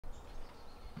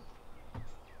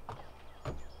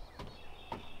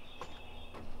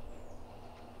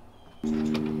Hey,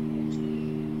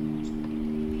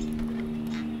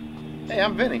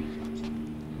 I'm Vinny,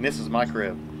 and this is my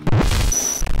crib.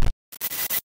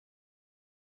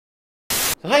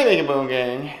 So hey, Making Bone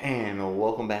Gang, and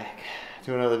welcome back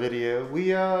to another video.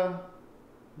 We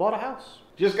bought a house.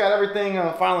 Just got everything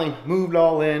finally moved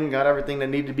all in, got everything that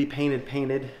needed to be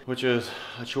painted, which is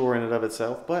a chore in and of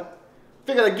itself, but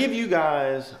figured I'd give you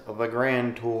guys a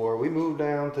grand tour. We moved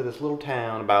down to this little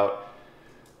town about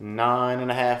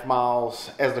 9.5 miles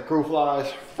as the crow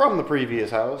flies from the previous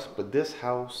house, but this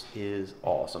house is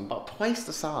awesome, about twice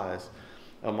the size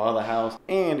of my other house,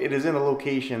 and it is in a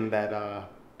location that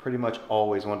pretty much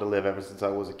always wanted to live ever since I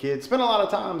was a kid. Spent a lot of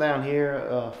time down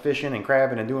here fishing and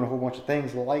crabbing and doing a whole bunch of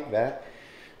things like that,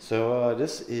 so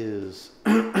this is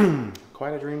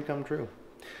quite a dream come true.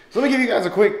 So let me give you guys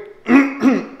a quick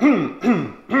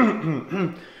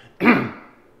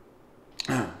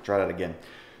try that again.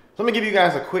 So let me give you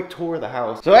guys a quick tour of the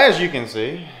house. So as you can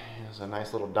see, it's a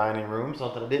nice little dining room,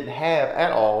 something I didn't have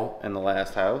at all in the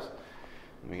last house.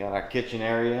 We got our kitchen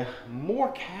area,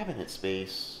 more cabinet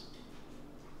space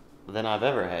than I've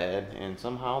ever had, and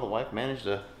somehow the wife managed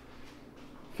to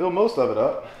fill most of it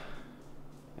up,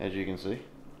 as you can see,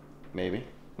 maybe.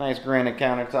 Nice granite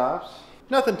countertops.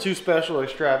 Nothing too special or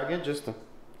extravagant, just a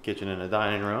kitchen and a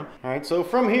dining room. All right, so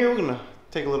from here, we're gonna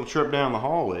take a little trip down the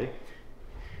hallway.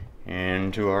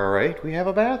 And to our right, we have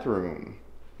a bathroom.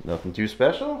 Nothing too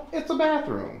special, it's a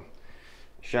bathroom.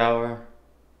 Shower,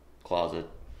 closet,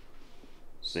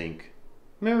 sink,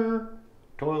 mirror,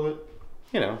 toilet,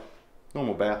 you know,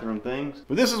 normal bathroom things.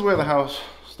 But this is where the house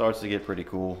starts to get pretty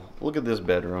cool. Look at this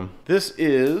bedroom. This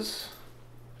is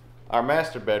our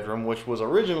master bedroom, which was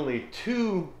originally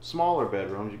two smaller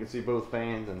bedrooms. You can see both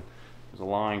fans, and there's a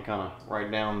line kind of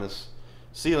right down this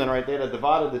ceiling right there that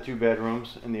divided the two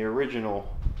bedrooms in the original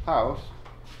house.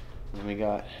 And we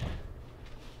got,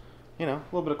 you know, a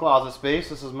little bit of closet space.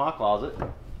 This is my closet.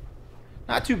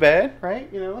 Not too bad, right?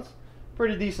 You know, it's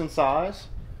pretty decent size.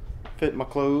 Fit my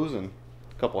clothes and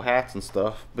a couple hats and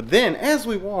stuff. But then as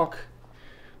we walk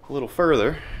a little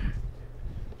further,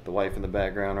 the wife in the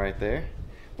background right there,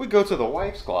 we go to the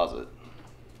wife's closet.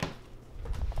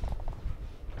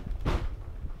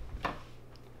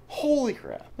 Holy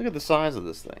crap, look at the size of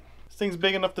this thing. This thing's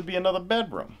big enough to be another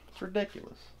bedroom. It's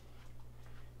ridiculous.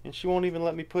 And she won't even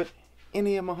let me put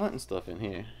any of my hunting stuff in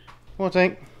here. Come on,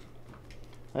 Tank.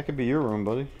 That could be your room,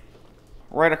 buddy.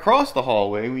 Right across the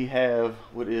hallway, we have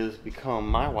what is become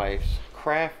my wife's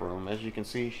craft room. As you can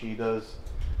see, she does,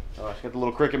 she got the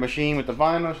little Cricut machine with the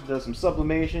vinyl. She does some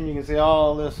sublimation. You can see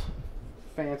all this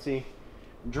fancy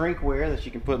drinkware that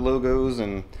she can put logos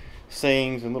and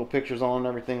sayings and little pictures on and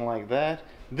everything like that.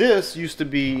 This used to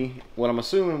be what I'm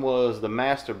assuming was the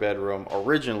master bedroom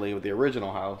originally with the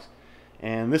original house,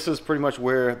 and this is pretty much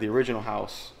where the original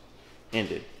house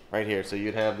ended, right here. So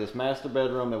you'd have this master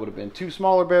bedroom that would have been two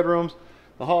smaller bedrooms,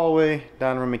 the hallway,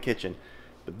 dining room, and kitchen.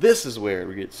 But this is where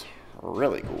it gets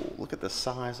really cool. Look at the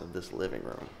size of this living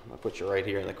room. I'll put you right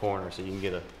here in the corner so you can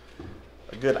get a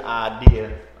good idea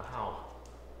of how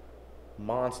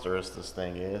monstrous this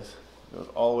thing is. It goes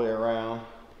all the way around.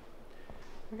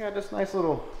 We got this nice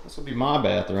little, this will be my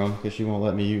bathroom because she won't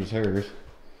let me use hers.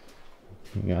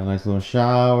 We got a nice little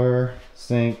shower,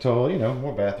 sink, toilet, you know,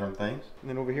 more bathroom things. And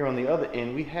then over here on the other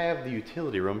end, we have the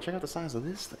utility room. Check out the size of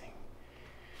this thing.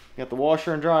 We got the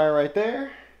washer and dryer right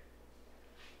there.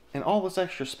 And all this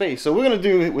extra space. So what we're going to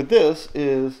do with this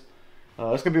is,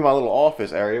 it's going to be my little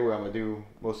office area where I'm going to do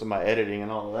most of my editing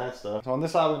and all of that stuff. So on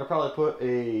this side, we're going to probably put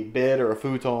a bed or a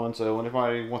futon. So when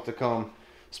anybody wants to come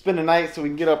spend the night so we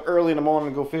can get up early in the morning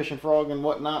and go fishing, frog and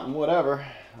whatnot and whatever,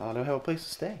 they'll have a place to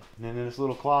stay. And then in this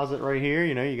little closet right here,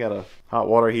 you know, you got a hot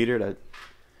water heater that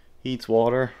heats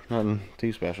water, nothing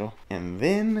too special. And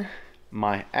then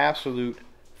my absolute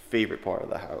favorite part of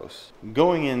the house,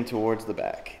 going in towards the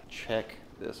back. Check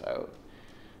this out.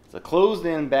 It's a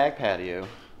closed-in back patio.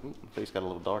 Ooh, my face got a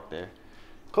little dark there.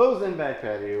 Closed-in back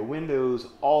patio, windows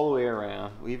all the way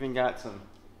around. We even got some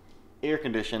air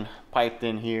condition piped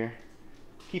in here.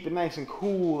 Keep it nice and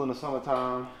cool in the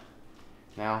summertime.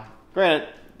 Now, granted,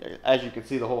 as you can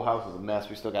see, the whole house is a mess.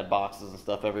 We still got boxes and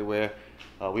stuff everywhere.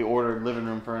 We ordered living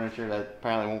room furniture that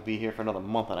apparently won't be here for another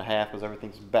month and a half because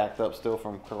everything's backed up still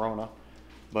from Corona.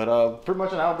 But pretty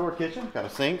much an outdoor kitchen. Got a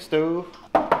sink, stove,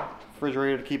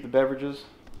 refrigerator to keep the beverages.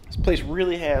 This place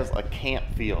really has a camp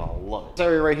feel. I love it. This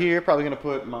area right here, probably going to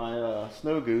put my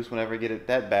snow goose whenever I get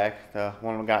that back.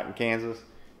 One I got in Kansas.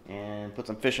 And put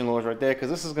some fishing lures right there because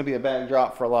this is going to be a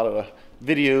backdrop for a lot of the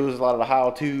videos, a lot of the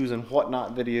how-tos and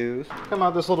whatnot videos. Come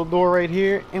out this little door right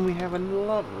here and we have a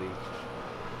lovely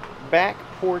back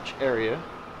porch area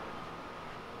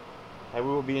that we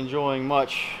will be enjoying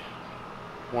much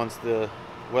once the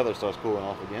weather starts cooling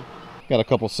off again. Got a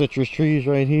couple citrus trees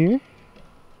right here.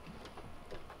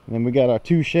 And then we got our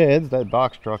 2 sheds. That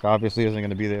box truck obviously isn't going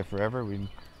to be there forever. We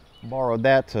borrowed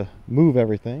that to move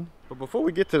everything. But before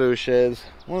we get to those sheds,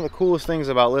 one of the coolest things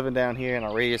about living down here in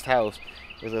a raised house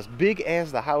is, as big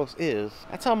as the house is,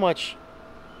 that's how much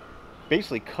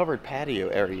basically covered patio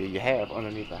area you have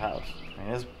underneath the house.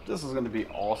 And this is going to be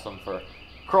awesome for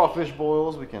crawfish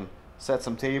boils. We can set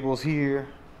some tables here,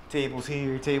 tables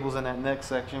in that next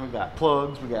section. We got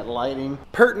plugs, we got lighting,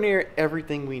 pert near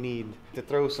everything we need to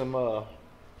throw some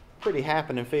pretty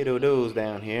happening fado-dos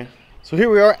down here. So here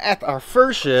we are at our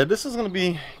first shed. This is going to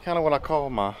be kind of what I call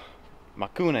my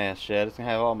coon-ass shed. It's going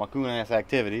to have all my coon-ass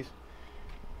activities.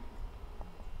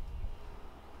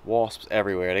 Wasps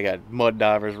everywhere. They got mud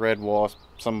divers, red wasps,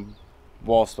 some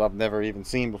wasps I've never even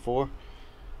seen before.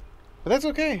 But that's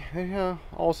okay. They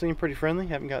all seem pretty friendly.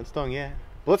 Haven't gotten stung yet.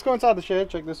 But let's go inside the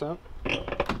shed. Check this out.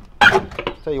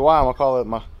 Tell you why I'm going to call it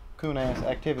my coon-ass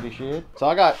activity shed. So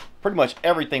I got pretty much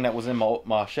everything that was in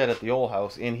my shed at the old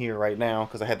house in here right now,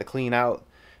 because I had to clean out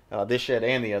this shed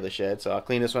and the other shed. So I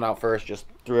cleaned this one out first, just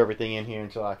threw everything in here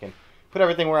until I can put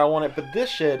everything where I want it. But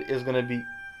this shed is going to be...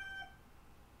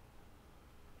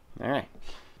 Alright.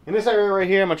 In this area right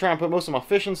here, I'm going to try and put most of my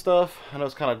fishing stuff. I know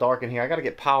it's kind of dark in here. I got to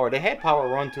get power. They had power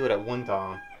run to it at one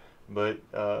time, but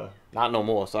not no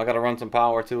more. So I got to run some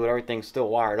power to it. Everything's still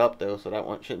wired up though, so that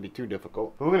one shouldn't be too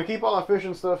difficult. But we're going to keep all our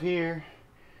fishing stuff here.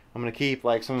 I'm going to keep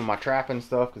like some of my trapping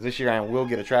stuff, because this year I will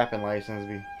get a trapping license.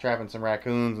 Be trapping some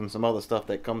raccoons and some other stuff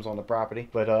that comes on the property.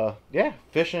 But yeah,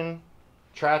 fishing,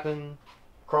 trapping,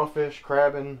 crawfish,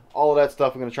 crabbing, all of that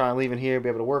stuff I'm going to try and leave in here, be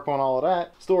able to work on all of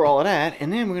that, store all of that,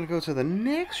 and then we're going to go to the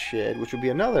next shed, which will be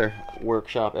another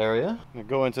workshop area. I'm going to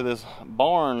go into this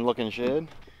barn looking shed.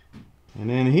 And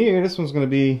then here, this one's going to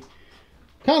be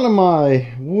kind of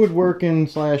my woodworking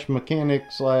slash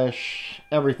mechanic slash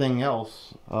everything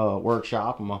else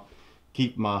workshop. I'm going to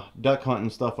keep my duck hunting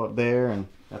stuff up there, and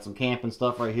got some camping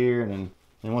stuff right here, and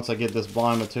then once I get this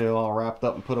blind material all wrapped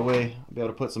up and put away, I'll be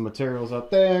able to put some materials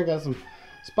up there. Got some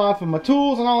spot for my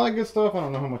tools and all that good stuff. I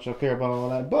don't know how much I'll care about all of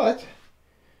that, but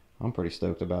I'm pretty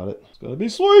stoked about it. It's gonna be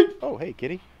sweet. Oh, hey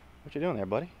kitty, what you doing there,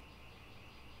 buddy?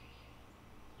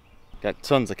 Got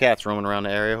tons of cats roaming around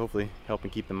the area, hopefully helping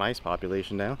keep the mice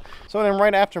population down. So then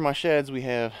right after my sheds, we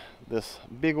have this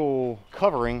big old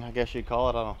covering, I guess you'd call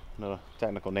it. I don't know the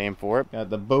technical name for it. Got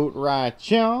the boat ride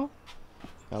chow.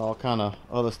 Got all kind of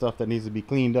other stuff that needs to be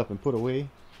cleaned up and put away.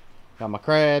 Got my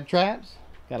crab traps.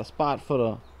 Got a spot for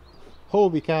the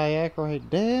Hobie kayak right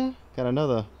there. Got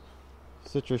another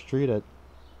citrus tree that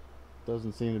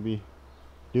doesn't seem to be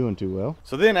doing too well.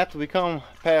 So then after we come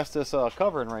past this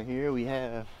covering right here, we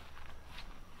have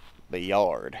the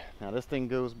yard. Now this thing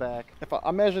goes back, if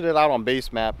I measured it out on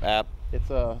Base Map app, it's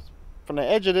from the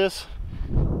edge of this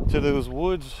to those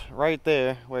woods right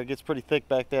there where it gets pretty thick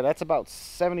back there, that's about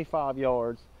 75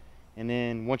 yards. And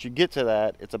then once you get to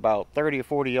that, it's about 30 or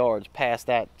 40 yards past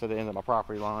that to the end of my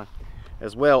property line.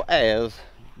 As well as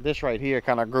this right here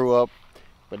kind of grew up,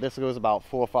 but this goes about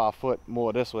 4 or 5 foot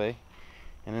more this way.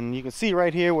 And then you can see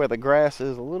right here where the grass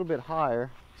is a little bit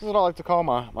higher. This is what I like to call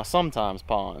my sometimes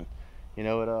pond. You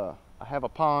know, I have a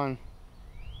pond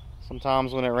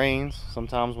sometimes when it rains,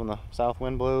 sometimes when the south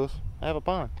wind blows. I have a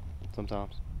pond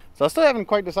sometimes. So I still haven't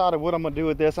quite decided what I'm gonna do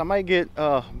with this. I might get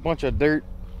a bunch of dirt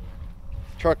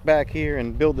truck back here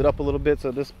and build it up a little bit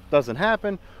so this doesn't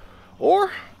happen.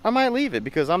 Or I might leave it,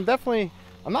 because I'm not going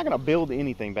to build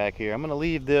anything back here. I'm going to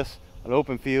leave this an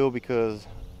open field, because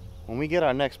when we get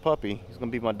our next puppy, he's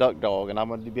going to be my duck dog, and I'm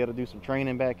going to be able to do some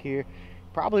training back here.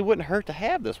 Probably wouldn't hurt to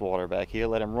have this water back here,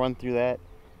 let him run through that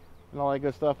and all that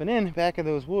good stuff. And then back in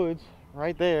those woods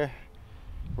right there,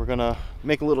 we're going to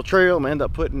make a little trail. I'm going to end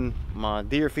up putting my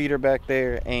deer feeder back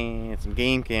there and some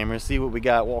game cameras, see what we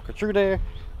got walking through there.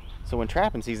 So when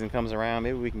trapping season comes around,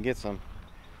 maybe we can get some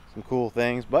cool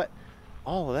things. But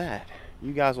all of that,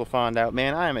 you guys will find out.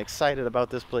 Man, I am excited about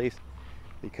this place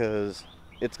because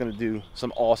it's going to do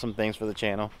some awesome things for the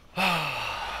channel.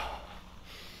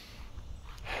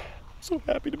 So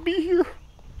happy to be here.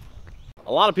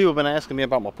 A lot of people have been asking me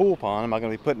about my pool pond. Am I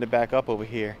going to be putting it back up over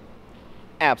here?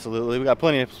 Absolutely. We got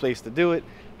plenty of space to do it.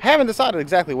 Haven't decided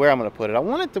exactly where I'm going to put it. I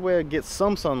want it to where it gets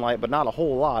some sunlight, but not a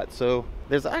whole lot. So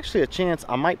there's actually a chance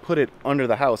I might put it under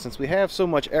the house, since we have so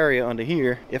much area under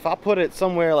here. If I put it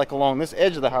somewhere like along this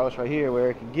edge of the house right here,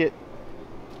 where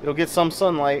it'll get some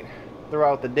sunlight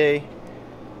throughout the day.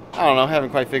 I don't know,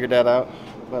 haven't quite figured that out,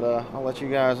 but I'll let you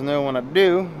guys know when I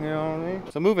do, you know what I mean?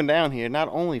 So moving down here not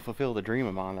only fulfilled a dream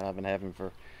of mine that I've been having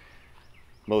for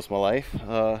most of my life,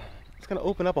 it's going to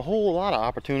open up a whole lot of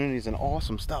opportunities and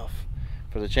awesome stuff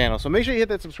for the channel. So make sure you hit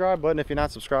that subscribe button if you're not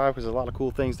subscribed, because there's a lot of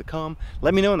cool things to come.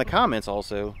 Let me know in the comments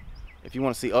also if you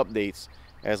want to see updates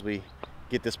as we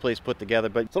get this place put together.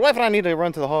 But so Wife and I need to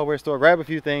run to the hardware store, grab a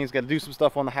few things, got to do some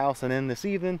stuff on the house, and then this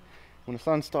evening when the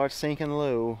sun starts sinking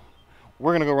low,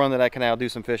 we're gonna go run to that canal, do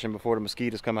some fishing before the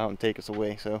mosquitoes come out and take us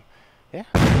away. So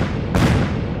yeah.